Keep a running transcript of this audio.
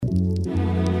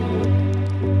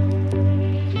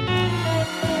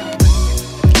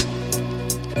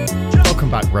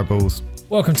Rebels.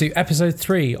 Welcome to episode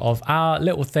 3 of our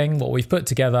little thing, what we've put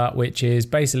together, which is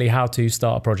basically how to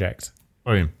start a project.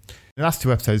 In the last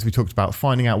 2 episodes, we talked about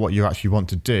finding out what you actually want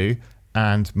to do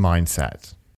and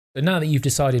mindset. But now that you've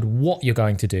decided what you're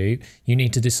going to do, you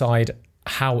need to decide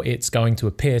how it's going to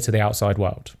appear to the outside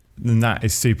world. And that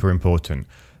is super important.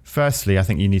 Firstly, I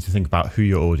think you need to think about who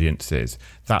your audience is.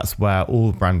 That's where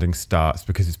all branding starts,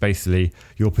 because it's basically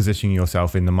you're positioning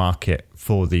yourself in the market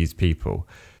for these people.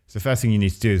 So the first thing you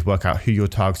need to do is work out who you're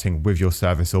targeting with your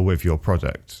service or with your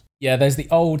product. Yeah, there's the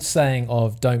old saying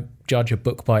of don't judge a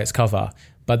book by its cover,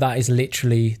 but that is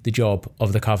literally the job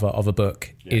of the cover of a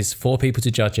book, is for people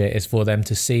to judge it, is for them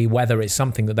to see whether it's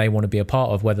something that they want to be a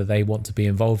part of, whether they want to be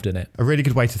involved in it. A really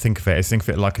good way to think of it is think of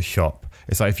it like a shop.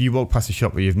 It's like if you walk past a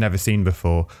shop that you've never seen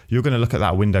before, you're going to look at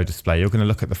that window display, you're going to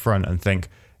look at the front and think,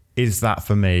 is that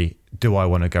for me? Do I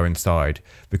want to go inside?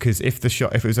 Because if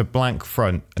it was a blank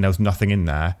front and there was nothing in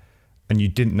there, and you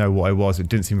didn't know what it was, it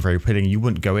didn't seem very appealing, you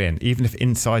wouldn't go in. Even if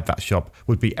inside that shop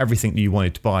would be everything that you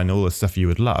wanted to buy and all the stuff you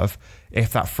would love,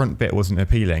 if that front bit wasn't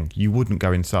appealing, you wouldn't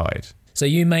go inside. So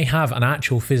you may have an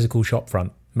actual physical shop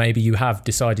front. Maybe you have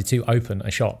decided to open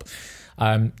a shop.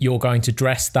 You're going to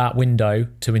dress that window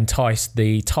to entice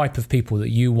the type of people that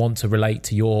you want to relate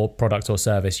to your product or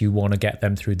service. You want to get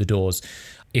them through the doors.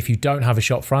 If you don't have a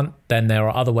shop front, then there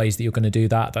are other ways that you're going to do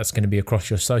that. That's going to be across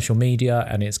your social media,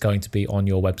 and it's going to be on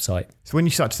your website. So when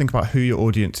you start to think about who your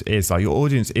audience is, like your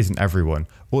audience isn't everyone.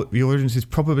 Your audience is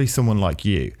probably someone like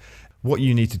you. What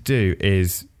you need to do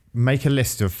is make a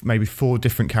list of maybe 4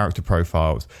 different character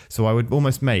profiles. So I would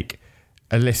almost make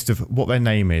a list of what their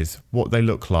name is, what they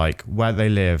look like, where they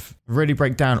live, really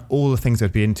break down all the things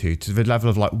they'd be into to the level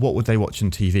of like, what would they watch on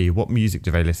TV? What music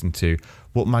do they listen to?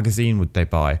 What magazine would they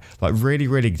buy? Like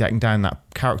really getting down that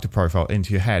character profile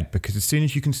into your head, because as soon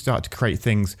as you can start to create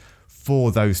things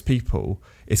for those people,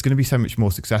 it's going to be so much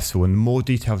more successful, and the more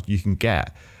details you can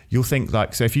get, you'll think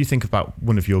like, so if you think about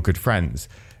one of your good friends,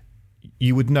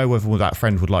 you would know whether that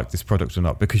friend would like this product or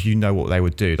not, because you know what they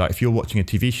would do. Like if you're watching a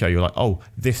TV show, you're like, oh,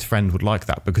 this friend would like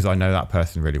that because I know that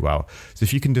person really well. So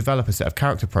if you can develop a set of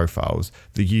character profiles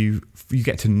that you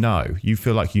get to know, you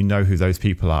feel like you know who those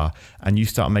people are, and you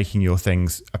start making your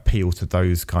things appeal to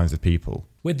those kinds of people.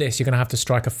 With this, you're going to have to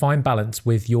strike a fine balance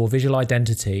with your visual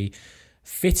identity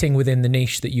fitting within the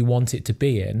niche that you want it to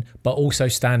be in, but also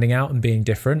standing out and being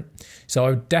different. So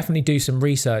I would definitely do some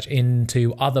research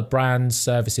into other brands,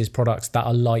 services, products that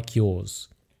are like yours.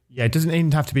 Yeah, it doesn't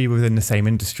even have to be within the same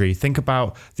industry. Think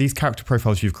about these character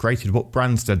profiles you've created. What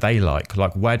brands do they like?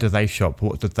 Like, where do they shop?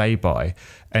 What do they buy?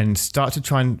 And start to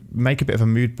try and make a bit of a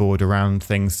mood board around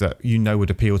things that you know would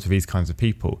appeal to these kinds of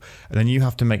people. And then you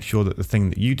have to make sure that the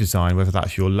thing that you design, whether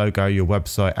that's your logo, your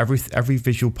website, every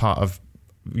visual part of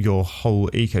your whole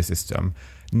ecosystem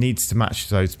needs to match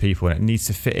those people, and it needs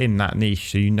to fit in that niche,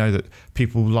 so you know that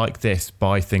people like this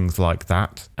buy things like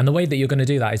that. And the way that you're going to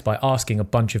do that is by asking a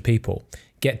bunch of people.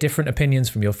 Get different opinions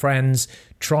from your friends,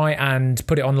 try and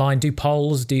put it online, do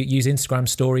polls, use Instagram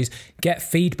stories, get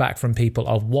feedback from people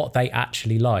of what they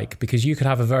actually like, because you could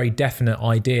have a very definite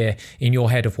idea in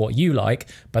your head of what you like,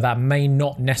 but that may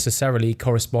not necessarily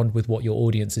correspond with what your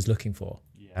audience is looking for.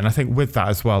 And I think with that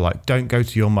as well, like, don't go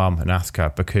to your mum and ask her,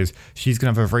 because she's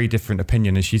going to have a very different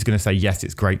opinion, and she's going to say, yes,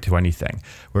 it's great to anything.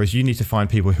 Whereas you need to find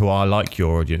people who are like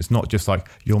your audience, not just like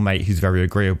your mate who's very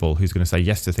agreeable, who's going to say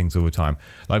yes to things all the time.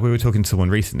 Like, we were talking to someone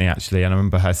recently, actually, and I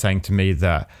remember her saying to me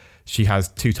that she has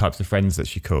 2 types of friends that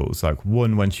she calls. Like,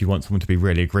 one when she wants someone to be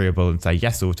really agreeable and say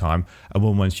yes all the time, and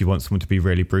one when she wants someone to be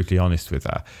really brutally honest with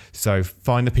her. So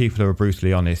find the people who are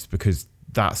brutally honest, because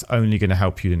that's only going to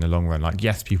help you in the long run. Like,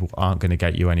 yes, people aren't going to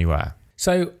get you anywhere.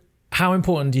 So how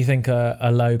important do you think a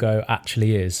logo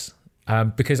actually is?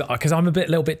 Because I'm a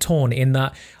little bit torn in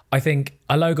that I think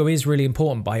a logo is really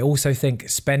important, but I also think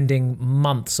spending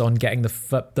months on getting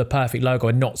the perfect logo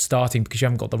and not starting because you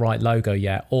haven't got the right logo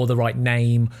yet, or the right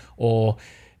name, or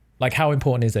like, how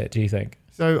important is it, do you think?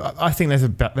 So I think there's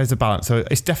a balance. So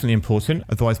it's definitely important.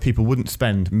 Otherwise, people wouldn't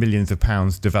spend millions of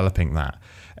pounds developing that.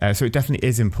 So it definitely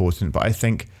is important. But I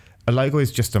think a logo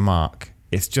is just a mark.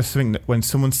 It's just something that when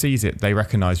someone sees it, they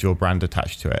recognize your brand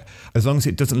attached to it. As long as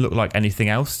it doesn't look like anything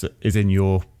else that is in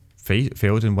your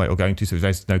field and where you're going to, so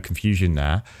there's no confusion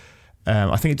there.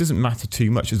 I think it doesn't matter too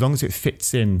much, as long as it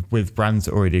fits in with brands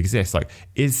that already exist. Like,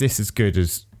 is this as good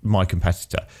as my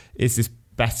competitor? Is this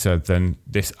better than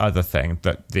this other thing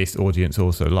that this audience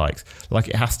also likes? Like,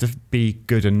 it has to be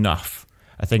good enough.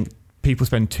 I think people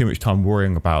spend too much time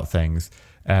worrying about things,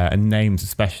 and names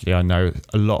especially. I know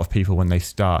a lot of people, when they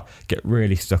start, get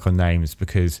really stuck on names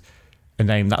because a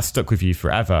name that's stuck with you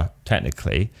forever,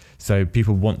 technically. So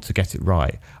people want to get it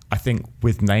right. I think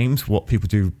with names, what people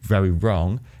do very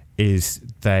wrong is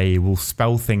they will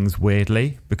spell things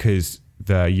weirdly because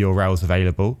the URL is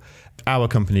available. Our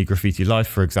company, Graffiti Life,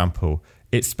 for example,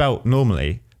 it's spelt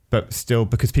normally, but still,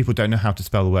 because people don't know how to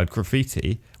spell the word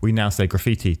graffiti, we now say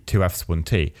graffiti, 2 F's, 1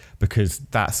 T, because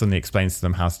that suddenly explains to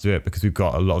them how to do it, because we've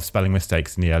got a lot of spelling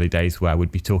mistakes in the early days where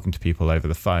we'd be talking to people over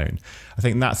the phone. I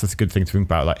think that's a good thing to think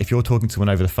about. Like, if you're talking to someone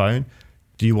over the phone,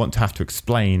 do you want to have to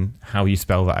explain how you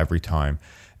spell that every time?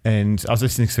 And I was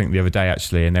listening to something the other day,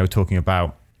 actually, and they were talking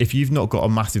about if you've not got a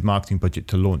massive marketing budget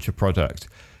to launch a product,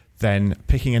 then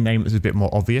picking a name that's a bit more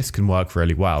obvious can work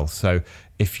really well. So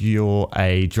if you're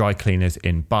a dry cleaners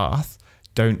in Bath,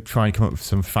 don't try and come up with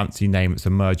some fancy name that's a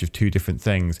merge of two different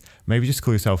things. Maybe just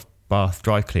call yourself Bath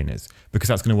Dry Cleaners, because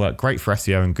that's going to work great for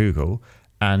SEO and Google,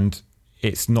 and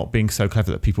it's not being so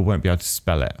clever that people won't be able to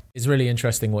spell it. It's really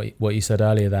interesting what you said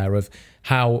earlier there of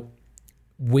how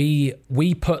we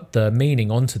put the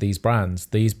meaning onto these brands.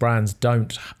 These brands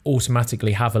don't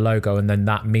automatically have a logo and then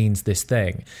that means this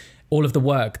thing. All of the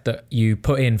work that you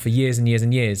put in for years and years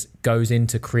and years goes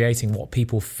into creating what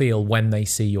people feel when they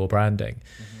see your branding.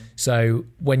 Mm-hmm. So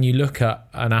when you look at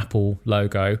an Apple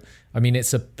logo, I mean,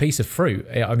 it's a piece of fruit.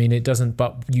 I mean,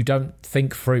 but you don't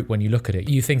think fruit when you look at it.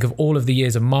 You think of all of the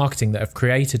years of marketing that have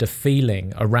created a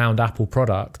feeling around Apple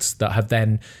products that have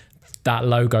then, that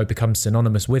logo becomes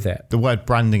synonymous with it. The word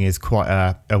branding is quite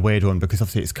a weird one, because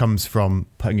obviously it comes from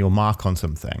putting your mark on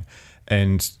something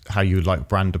and how you would like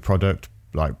brand a product,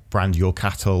 like brand your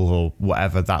cattle or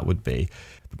whatever that would be.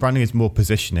 But branding is more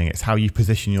positioning. It's how you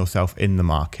position yourself in the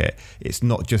market. It's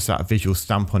not just that visual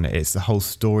stamp on it. It's the whole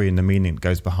story and the meaning that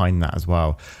goes behind that as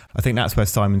well. I think that's where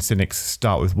Simon Sinek's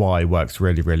Start With Why works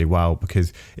really, really well,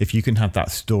 because if you can have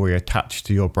that story attached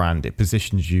to your brand, it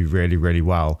positions you really, really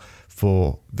well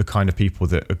for the kind of people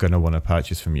that are going to want to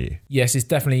purchase from you. Yes, it's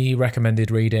definitely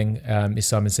recommended reading is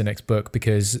Simon Sinek's book,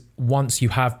 because once you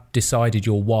have decided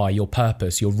your why, your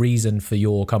purpose, your reason for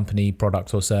your company,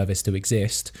 product or service to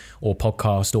exist, or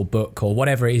podcast or book or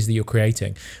whatever it is that you're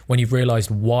creating, when you've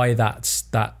realized why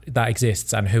that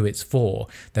exists and who it's for,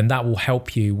 then that will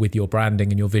help you with your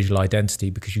branding and your visual identity,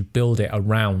 because you build it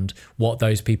around what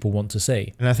those people want to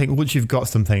see. And I think once you've got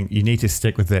something, you need to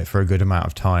stick with it for a good amount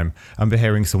of time. I remember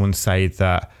hearing someone say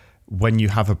that when you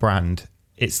have a brand,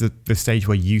 it's the stage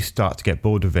where you start to get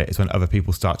bored of it is when other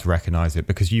people start to recognize it,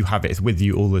 because you have it, it's with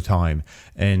you all the time.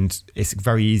 And it's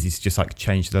very easy to just like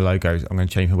change the logos. I'm going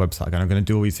to change my website and I'm going to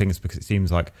do all these things because it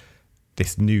seems like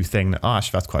this new thing that,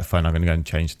 actually that's quite fun, I'm going to go and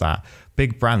change that.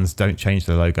 Big brands don't change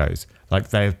their logos. Like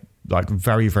they're like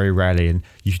very, very rarely, and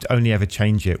you should only ever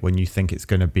change it when you think it's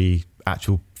going to be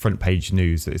actual front page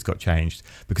news that it's got changed.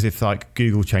 Because if like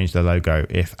Google changed their logo,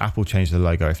 if Apple changed their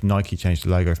logo, if Nike changed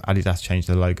their logo, if Adidas changed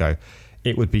their logo,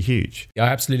 it would be huge. I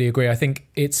absolutely agree. I think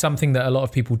it's something that a lot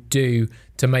of people do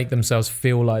to make themselves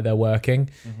feel like they're working.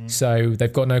 Mm-hmm. So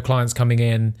they've got no clients coming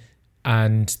in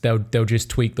and they'll just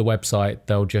tweak the website.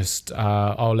 They'll just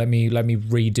let me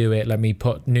redo it. Let me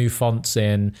put new fonts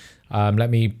in. Let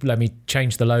me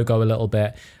change the logo a little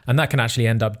bit, and that can actually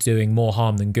end up doing more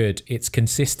harm than good. Its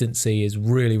consistency is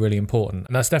really, really important,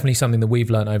 and that's definitely something that we've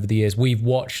learned over the years. We've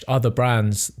watched other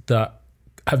brands that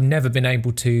have never been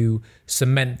able to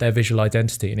cement their visual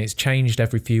identity, and it's changed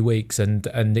every few weeks, and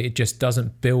it just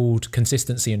doesn't build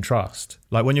consistency and trust.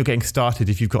 Like when you're getting started,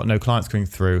 if you've got no clients coming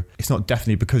through, it's not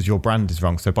definitely because your brand is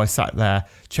wrong. So by sat there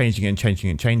changing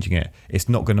it, it's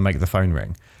not going to make the phone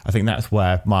ring. I think that's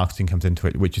where marketing comes into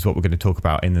it, which is what we're going to talk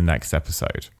about in the next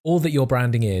episode. All that your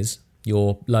branding is,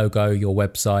 your logo, your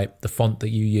website, the font that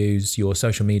you use, your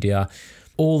social media,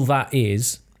 all that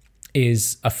is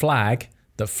a flag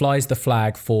that flies the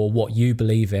flag for what you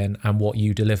believe in and what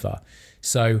you deliver.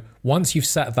 So once you've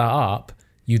set that up,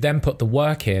 you then put the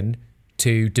work in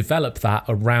to develop that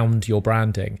around your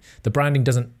branding. The branding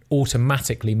doesn't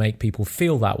automatically make people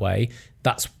feel that way.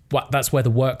 That's where the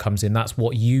work comes in. That's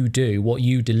what you do, what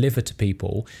you deliver to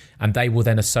people, and they will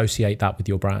then associate that with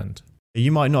your brand.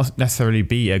 You might not necessarily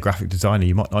be a graphic designer.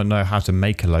 You might not know how to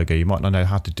make a logo. You might not know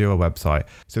how to do a website.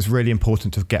 So it's really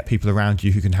important to get people around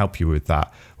you who can help you with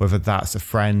that, whether that's a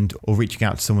friend or reaching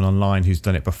out to someone online who's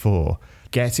done it before.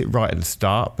 Get it right at the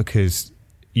start, because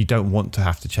you don't want to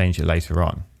have to change it later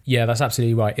on. Yeah, that's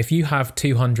absolutely right. If you have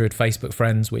 200 Facebook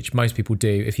friends, which most people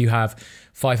do, if you have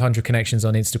 500 connections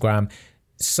on Instagram,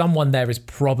 someone there is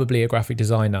probably a graphic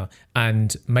designer,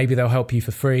 and maybe they'll help you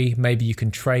for free. Maybe you can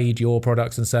trade your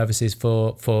products and services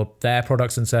for their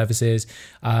products and services,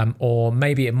 or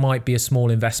maybe it might be a small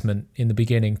investment in the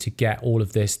beginning to get all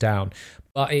of this down.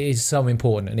 But it is so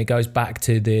important, and it goes back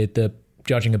to the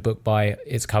judging a book by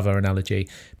its cover analogy.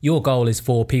 Your goal is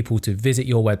for people to visit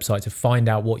your website to find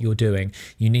out what you're doing.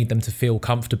 You need them to feel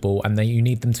comfortable, and then you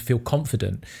need them to feel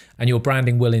confident. And your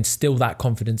branding will instill that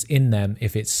confidence in them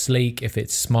if it's sleek, if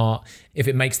it's smart, if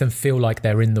it makes them feel like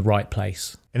they're in the right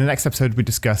place. In the next episode, we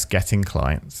discuss getting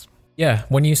clients. Yeah,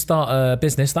 when you start a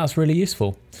business, that's really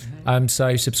useful.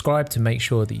 So subscribe to make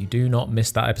sure that you do not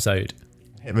miss that episode.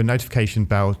 Hit the notification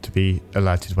bell to be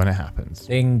alerted when it happens.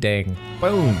 Ding, ding.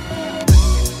 Boom.